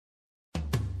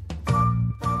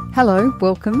Hello,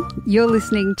 welcome. You're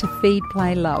listening to Feed,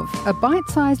 Play, Love, a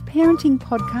bite-sized parenting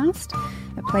podcast,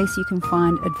 a place you can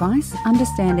find advice,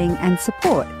 understanding and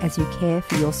support as you care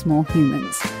for your small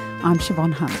humans. I'm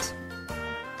Siobhan Hunt.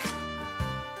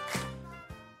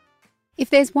 If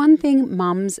there's one thing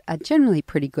mums are generally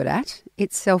pretty good at,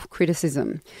 it's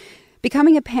self-criticism.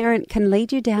 Becoming a parent can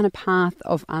lead you down a path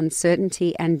of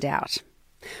uncertainty and doubt.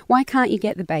 Why can't you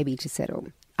get the baby to settle?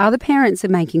 Other parents are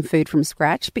making food from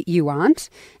scratch, but you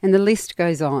aren't, and the list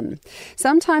goes on.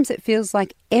 Sometimes it feels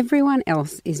like everyone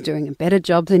else is doing a better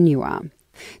job than you are.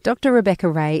 Dr. Rebecca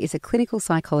Ray is a clinical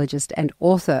psychologist and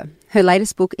author. Her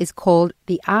latest book is called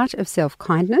The Art of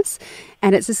Self-Kindness,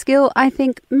 and it's a skill I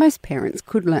think most parents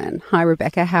could learn. Hi,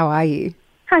 Rebecca. How are you?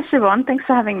 Hi, Siobhan. Thanks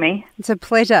for having me. It's a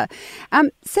pleasure.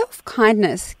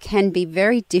 Self-kindness can be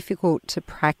very difficult to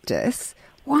practice.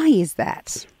 Why is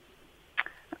that?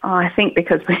 Oh, I think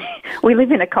because we live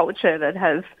in a culture that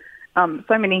has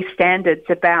so many standards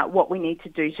about what we need to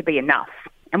do to be enough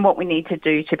and what we need to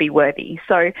do to be worthy.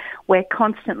 So we're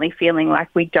constantly feeling like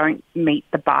we don't meet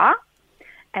the bar,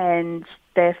 and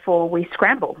therefore we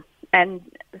scramble. And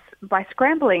by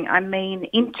scrambling, I mean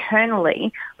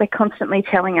internally we're constantly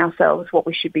telling ourselves what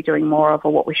we should be doing more of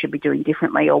or what we should be doing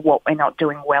differently or what we're not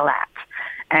doing well at.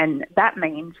 And that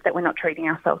means that we're not treating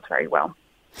ourselves very well.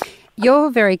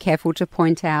 You're very careful to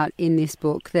point out in this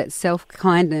book that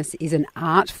self-kindness is an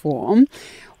art form.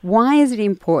 Why is it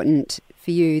important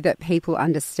for you that people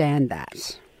understand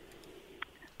that?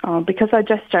 Oh, because I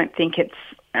just don't think it's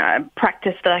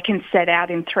practice that I can set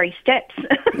out in 3 steps.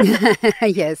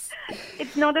 Yes.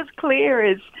 It's not as clear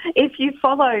as if you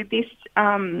follow this,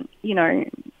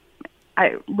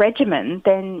 regimen,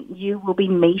 then you will be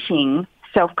meeting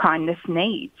self-kindness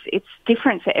needs. It's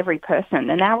different for every person,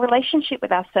 and our relationship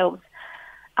with ourselves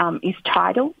is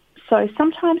tidal. So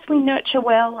sometimes we nurture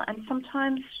well and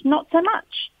sometimes not so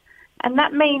much. And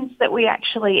that means that we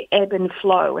actually ebb and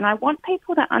flow. And I want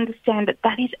people to understand that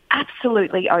that is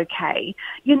absolutely okay.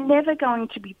 You're never going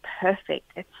to be perfect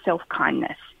at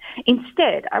self-kindness.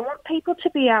 Instead, I want people to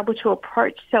be able to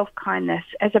approach self-kindness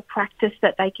as a practice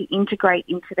that they can integrate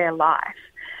into their life,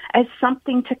 as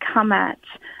something to come at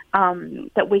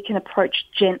that we can approach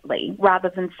gently rather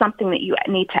than something that you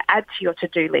need to add to your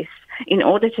to-do list in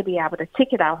order to be able to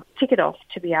tick it off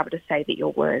to be able to say that you're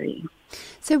worthy.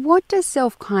 So what does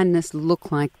self-kindness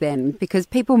look like then? Because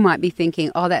people might be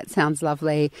thinking, oh, that sounds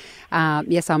lovely.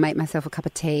 Yes, I'll make myself a cup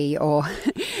of tea. Or,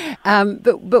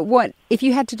 but what, if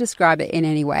you had to describe it in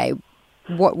any way,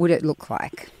 what would it look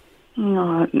like?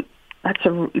 No, that's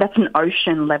an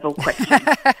ocean level question.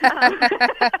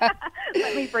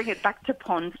 Let me bring it back to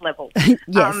pond level.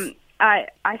 Yes.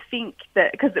 I think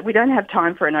that because we don't have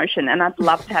time for an ocean, and I'd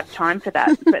love to have time for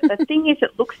that. But the thing is,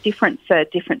 it looks different for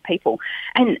different people.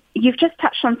 And you've just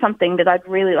touched on something that I'd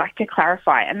really like to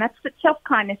clarify, and that's that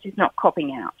self-kindness is not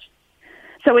copping out.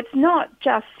 So it's not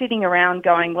just sitting around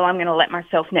going, well, I'm going to let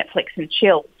myself Netflix and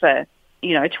chill for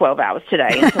 12 hours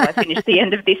today until I finish the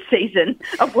end of this season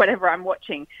of whatever I'm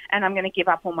watching, and I'm going to give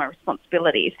up all my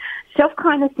responsibilities.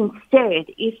 Self-kindness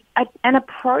instead is an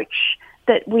approach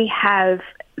that we have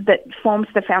that forms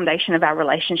the foundation of our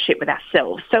relationship with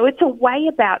ourselves. So it's a way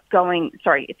that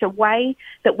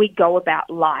we go about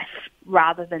life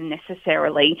rather than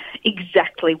necessarily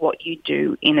exactly what you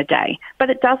do in a day.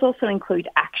 But it does also include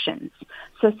actions.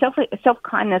 So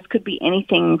self-kindness could be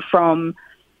anything from,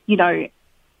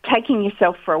 taking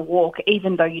yourself for a walk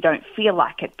even though you don't feel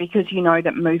like it because you know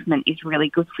that movement is really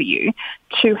good for you,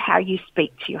 to how you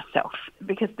speak to yourself.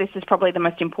 Because this is probably the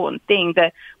most important thing,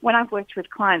 that when I've worked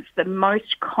with clients, the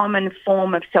most common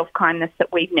form of self-kindness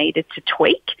that we've needed to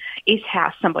tweak is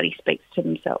how somebody speaks to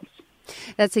themselves.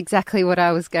 That's exactly what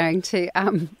I was going to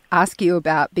ask you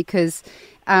about, because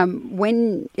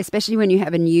especially when you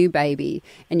have a new baby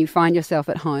and you find yourself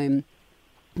at home,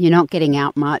 you're not getting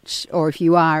out much, or if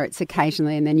you are, it's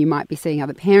occasionally, and then you might be seeing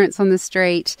other parents on the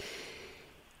street.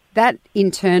 That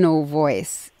internal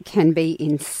voice can be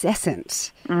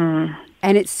incessant.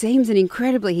 And it seems an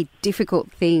incredibly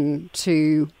difficult thing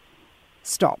to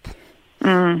stop.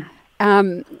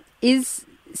 Is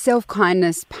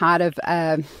self-kindness part of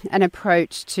an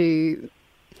approach to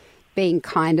being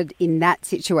kind in that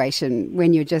situation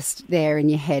when you're just there in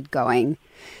your head going,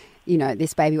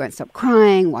 this baby won't stop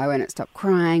crying. Why won't it stop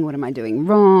crying? What am I doing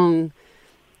wrong?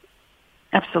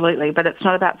 Absolutely, but it's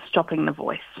not about stopping the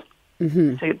voice.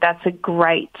 Mm-hmm. So that's a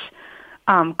great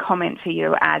comment for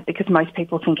you to add, because most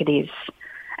people think it is,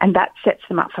 and that sets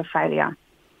them up for failure.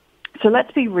 So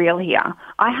let's be real here.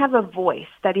 I have a voice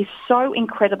that is so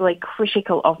incredibly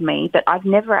critical of me that I've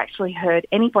never actually heard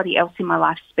anybody else in my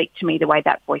life speak to me the way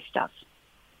that voice does.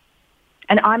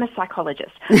 And I'm a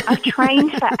psychologist. I've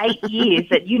trained for 8 years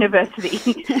at university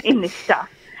in this stuff.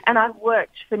 And I've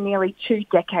worked for nearly 2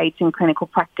 decades in clinical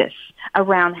practice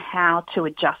around how to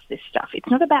adjust this stuff. It's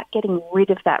not about getting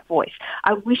rid of that voice.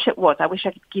 I wish it was. I wish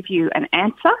I could give you an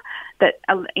answer that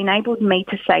enabled me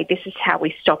to say this is how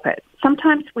we stop it.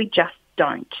 Sometimes we just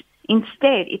don't.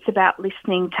 Instead, it's about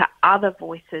listening to other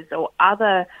voices or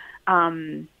other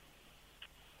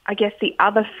the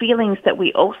other feelings that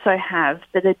we also have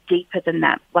that are deeper than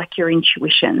that, like your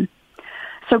intuition.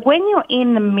 So when you're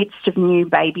in the midst of new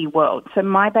baby world, so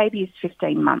my baby is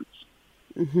 15 months,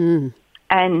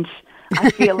 and I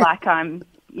feel like I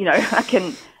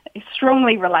can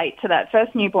strongly relate to that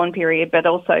first newborn period, but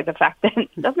also the fact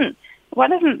that why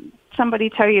doesn't somebody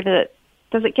tell you that,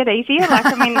 does it get easier?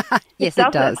 Yes,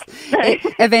 it does.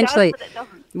 Eventually, it does,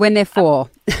 when they're 4.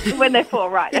 When they're 4,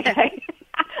 right, okay.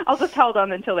 I'll just hold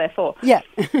on until they're 4. Yeah.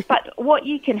 But what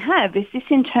you can have is this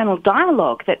internal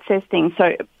dialogue that says things.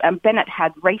 So Bennett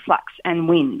had reflux and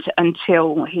wind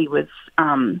until he was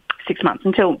 6 months,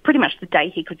 until pretty much the day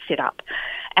he could sit up.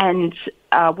 And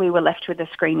we were left with a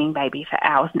screaming baby for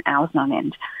hours and hours on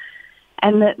end.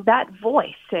 And that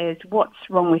voice says, what's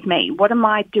wrong with me? What am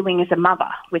I doing as a mother?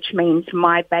 Which means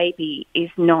my baby is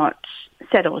not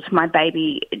settled. My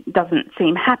baby doesn't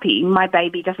seem happy. My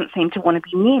baby doesn't seem to want to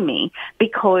be near me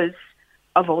because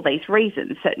of all these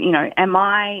reasons. That, am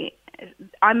I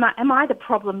the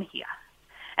problem here?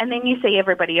 And then you see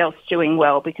everybody else doing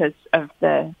well because of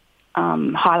the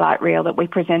highlight reel that we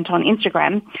present on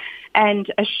Instagram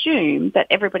and assume that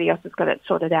everybody else has got it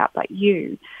sorted out but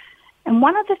you. And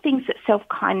one of the things that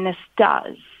self-kindness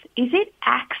does is it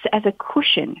acts as a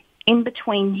cushion in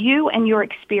between you and your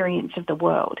experience of the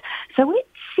world. So it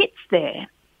sits there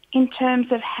in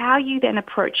terms of how you then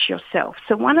approach yourself.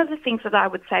 So one of the things that I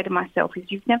would say to myself is,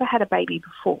 you've never had a baby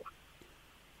before.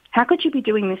 How could you be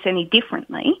doing this any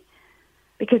differently?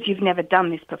 Because you've never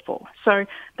done this before. So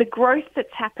the growth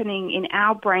that's happening in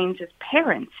our brains as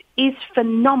parents is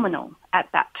phenomenal at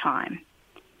that time,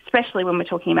 especially when we're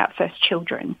talking about first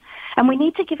children. And we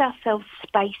need to give ourselves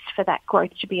space for that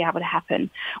growth to be able to happen.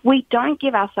 We don't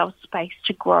give ourselves space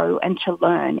to grow and to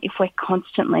learn if we've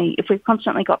constantly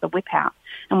got the whip out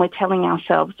and we're telling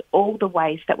ourselves all the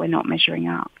ways that we're not measuring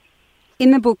up.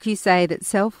 In the book, you say that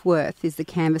self-worth is the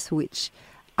canvas for which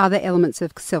other elements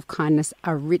of self-kindness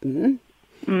are written.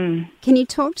 Can you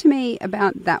talk to me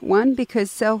about that one?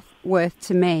 Because self-worth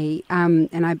to me, and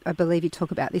I believe you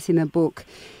talk about this in the book,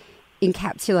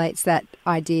 encapsulates that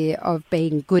idea of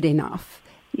being good enough.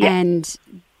 Yeah. And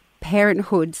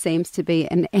parenthood seems to be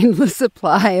an endless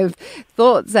supply of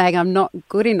thoughts saying, I'm not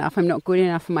good enough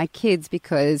for my kids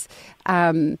because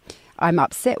I'm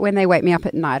upset when they wake me up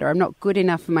at night, or I'm not good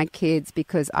enough for my kids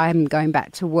because I'm going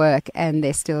back to work and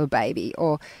they're still a baby,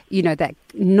 or, that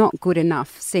not good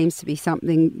enough seems to be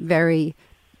something very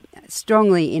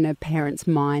strongly in a parent's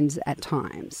minds at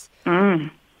times.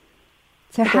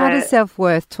 So how does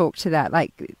self-worth talk to that?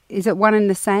 Like, is it one and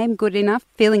the same, good enough,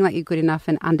 feeling like you're good enough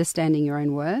and understanding your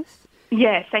own worth?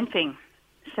 Yeah, same thing.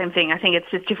 Same thing. I think it's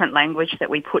just different language that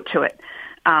we put to it,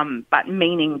 but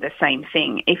meaning the same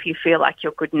thing. If you feel like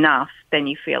you're good enough, then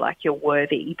you feel like you're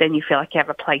worthy, then you feel like you have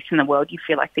a place in the world, you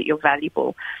feel like that you're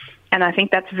valuable. And I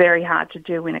think that's very hard to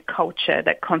do in a culture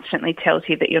that constantly tells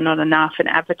you that you're not enough and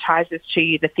advertises to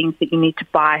you the things that you need to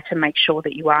buy to make sure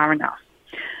that you are enough.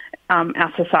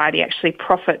 Our society actually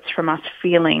profits from us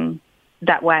feeling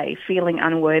that way, feeling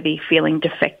unworthy, feeling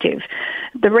defective.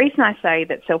 The reason I say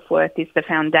that self-worth is the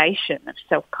foundation of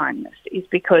self-kindness is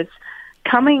because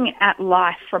coming at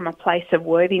life from a place of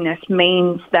worthiness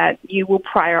means that you will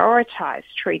prioritise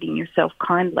treating yourself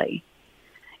kindly.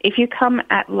 If you come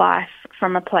at life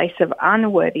from a place of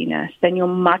unworthiness, then you're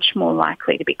much more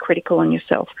likely to be critical on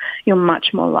yourself. You're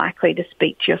much more likely to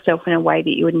speak to yourself in a way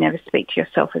that you would never speak to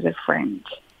yourself as a friend.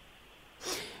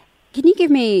 Can you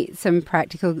give me some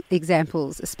practical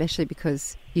examples, especially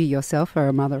because you yourself are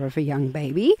a mother of a young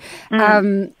baby,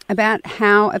 about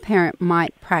how a parent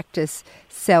might practice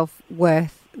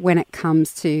self-worth when it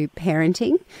comes to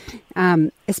parenting,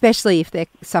 especially if they're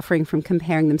suffering from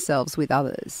comparing themselves with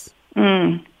others?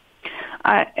 So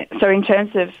in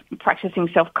terms of practicing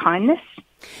self-kindness?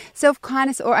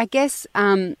 Self-kindness, or I guess,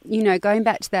 going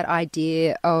back to that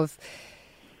idea of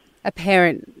a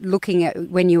parent looking at,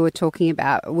 when you were talking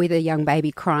about with a young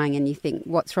baby crying and you think,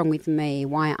 what's wrong with me?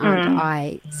 Why aren't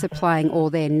I supplying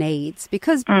all their needs?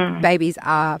 Because babies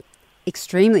are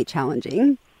extremely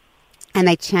challenging and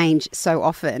they change so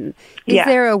often. Is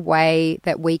there a way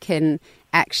that we can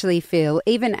actually feel,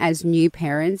 even as new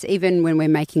parents, even when we're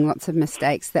making lots of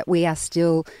mistakes, that we are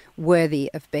still worthy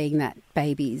of being that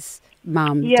baby's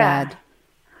mum, dad?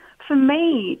 for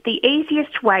me, the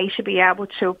easiest way to be able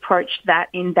to approach that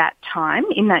in that time,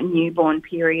 in that newborn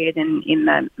period and in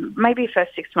the maybe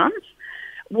first 6 months,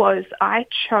 was I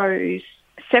chose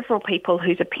several people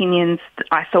whose opinions that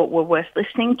I thought were worth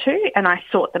listening to, and I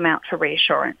sought them out for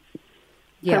reassurance.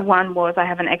 Yeah. So one was I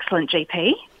have an excellent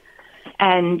GP,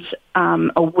 and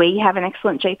we have an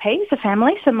excellent GP as a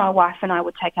family, so my wife and I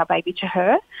would take our baby to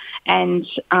her, and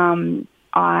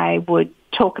I would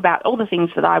talk about all the things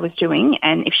that I was doing,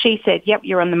 and if she said, yep,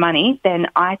 you're on the money, then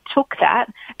I took that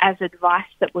as advice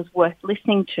that was worth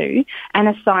listening to and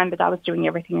a sign that I was doing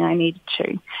everything I needed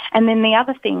to. And then the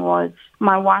other thing was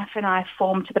my wife and I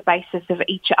formed the basis of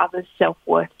each other's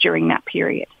self-worth during that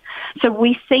period. So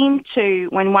we seemed to,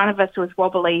 when one of us was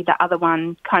wobbly, the other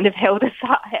one kind of held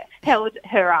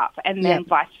her up, and then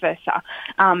vice versa.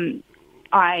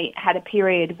 I had a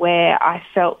period where I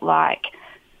felt like,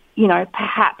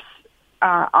 perhaps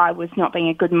I was not being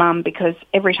a good mum because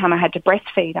every time I had to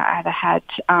breastfeed, I either had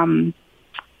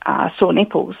sore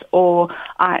nipples or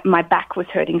my back was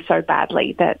hurting so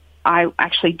badly that I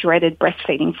actually dreaded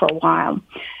breastfeeding for a while.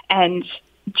 And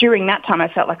during that time, I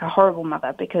felt like a horrible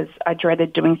mother because I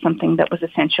dreaded doing something that was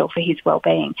essential for his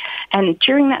well-being. And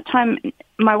during that time,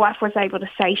 my wife was able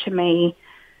to say to me,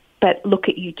 but look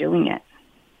at you doing it.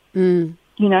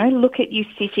 Look at you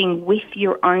sitting with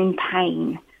your own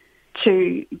pain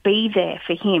to be there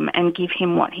for him and give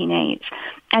him what he needs.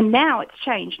 And now it's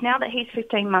changed. Now that he's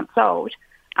 15 months old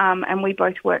and we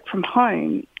both work from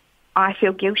home, I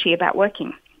feel guilty about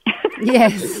working.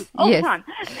 Yes. All the time.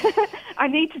 I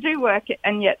need to do work,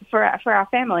 and yet for our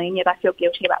family, and yet I feel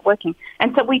guilty about working.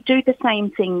 And so we do the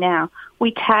same thing now.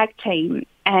 We tag team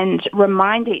and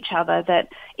remind each other that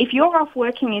if you're off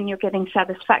working and you're getting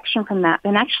satisfaction from that,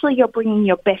 then actually you're bringing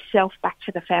your best self back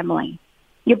to the family.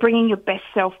 You're bringing your best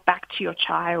self back to your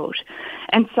child.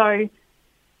 And so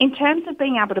in terms of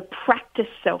being able to practice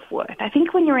self-worth, I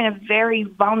think when you're in a very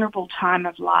vulnerable time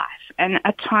of life and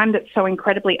a time that's so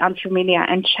incredibly unfamiliar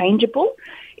and changeable,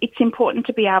 it's important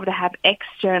to be able to have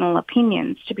external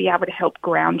opinions to be able to help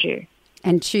ground you.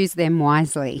 And choose them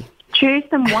wisely. Choose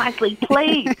them wisely,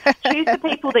 please. Choose the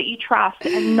people that you trust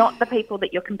and not the people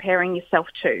that you're comparing yourself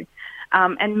to.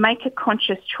 And make a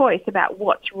conscious choice about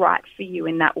what's right for you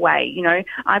in that way.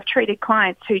 I've treated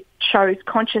clients who chose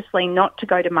consciously not to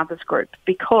go to Mother's Group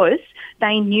because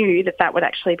they knew that would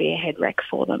actually be a head wreck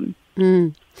for them.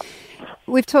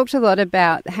 We've talked a lot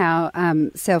about how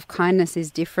self-kindness is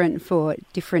different for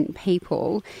different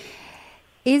people.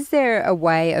 Is there a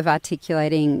way of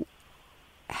articulating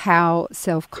how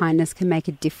self-kindness can make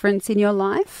a difference in your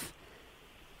life?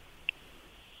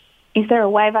 Is there a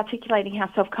way of articulating how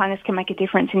self-kindness can make a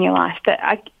difference in your life? But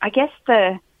I guess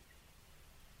I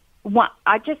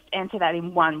just answer that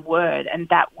in one word, and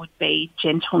that would be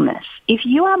gentleness. If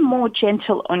you are more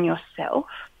gentle on yourself,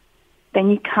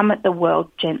 then you come at the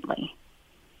world gently.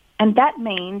 And that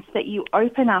means that you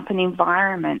open up an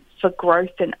environment for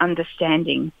growth and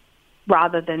understanding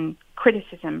rather than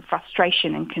criticism,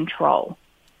 frustration, and control.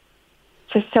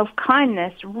 So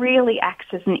self-kindness really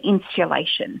acts as an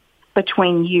insulation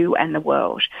between you and the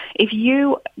world. If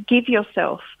you give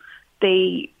yourself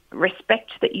the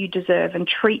respect that you deserve and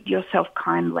treat yourself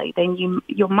kindly, then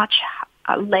you're much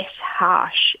less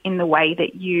harsh in the way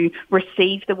that you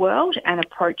receive the world and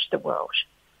approach the world.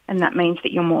 And that means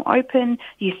that you're more open,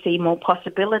 you see more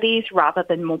possibilities rather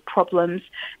than more problems,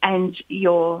 and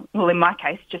you're, well, in my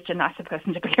case, just a nicer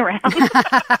person to be around.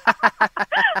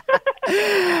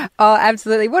 Oh,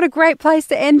 absolutely. What a great place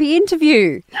to end the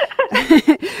interview.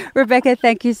 Rebecca,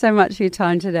 thank you so much for your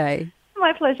time today.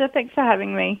 My pleasure. Thanks for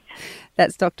having me.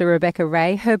 That's Dr. Rebecca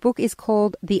Ray. Her book is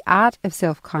called The Art of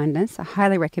Self-Kindness. I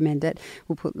highly recommend it.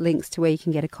 We'll put links to where you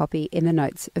can get a copy in the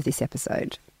notes of this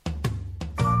episode.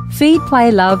 Feed,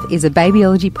 Play, Love is a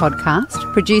babyology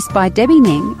podcast produced by Debbie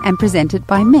Ning and presented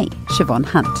by me, Siobhan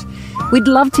Hunt. We'd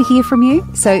love to hear from you,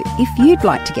 so if you'd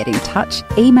like to get in touch,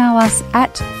 email us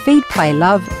at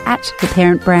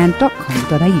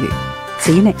feedplaylove@theparentbrand.com.au.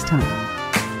 See you next time.